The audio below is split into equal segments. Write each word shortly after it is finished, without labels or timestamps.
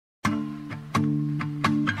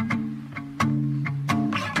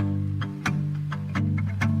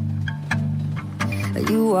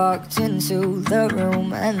walked into the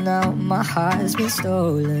room and now my heart's been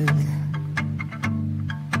stolen.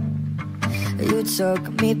 You took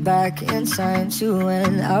me back in time to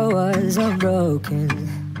when I was unbroken.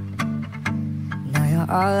 Now you're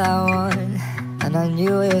all I want, and I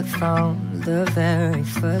knew it from the very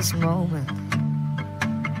first moment.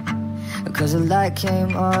 Cause the light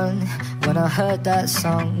came on when I heard that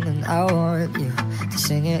song, and I want you to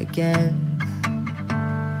sing it again.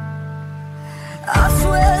 I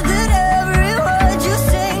swear that every word you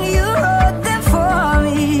sing, you wrote them for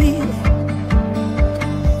me,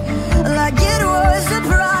 like it was a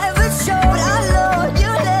private show. I know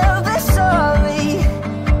you never saw me.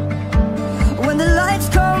 When the lights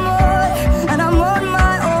come on and I'm on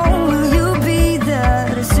my own, will you be there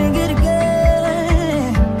to sing it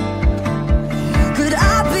again? Could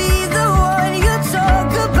I be the one you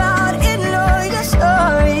talk about in all your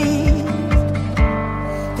stories?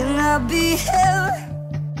 Can I be him?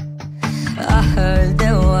 I heard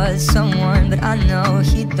there was someone, but I know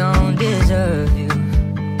he don't deserve you.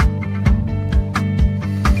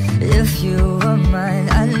 If you were mine,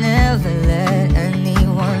 I'd never let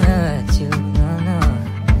anyone hurt you. No, no.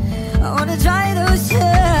 I wanna dry those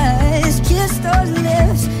tears, kiss those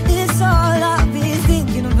lips. It's all I've been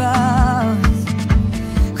thinking about.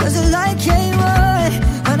 Cause the light came on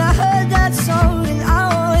when I heard that song, and I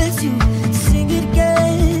want you to sing it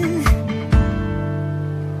again.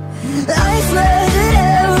 I swear that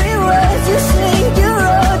every word you sing, you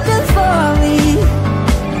wrote them for me,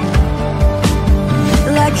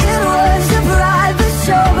 like it was a private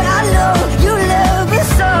show. But I know you never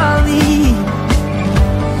saw me.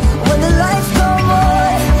 When the lights come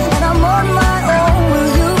on and I'm on my own, will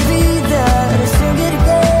you be there to sing it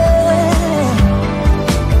again?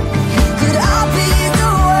 Could I be the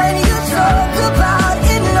one you talk about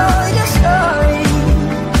in all your stories?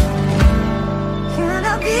 Can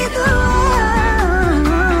I be the one?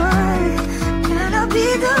 Can I be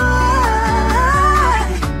the one?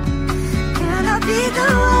 Can I be the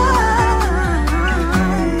one?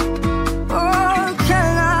 Oh,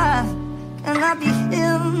 can I be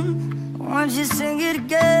him? Won't you sing it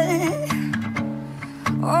again?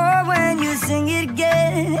 Oh, when you sing it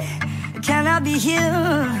again, can I be him?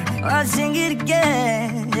 Oh, sing it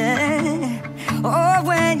again. Oh,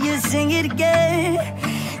 when you sing it again,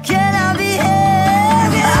 can I be him?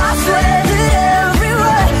 I swear that every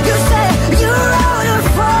word you say, you wrote it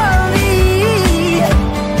for me,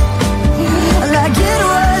 like it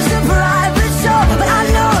was a private show. But I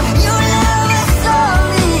know you never saw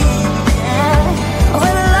me.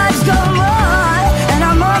 When the lights come on and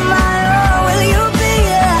I'm on my own, will you be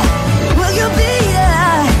there? Will you be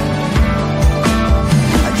there?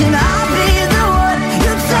 Can I be the one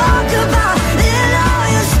you talk about in all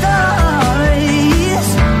your stories?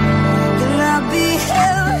 Can I be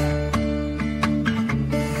him?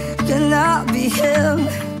 Can I be him?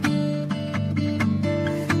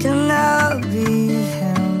 Can I be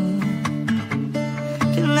him?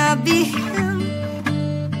 Can I be him?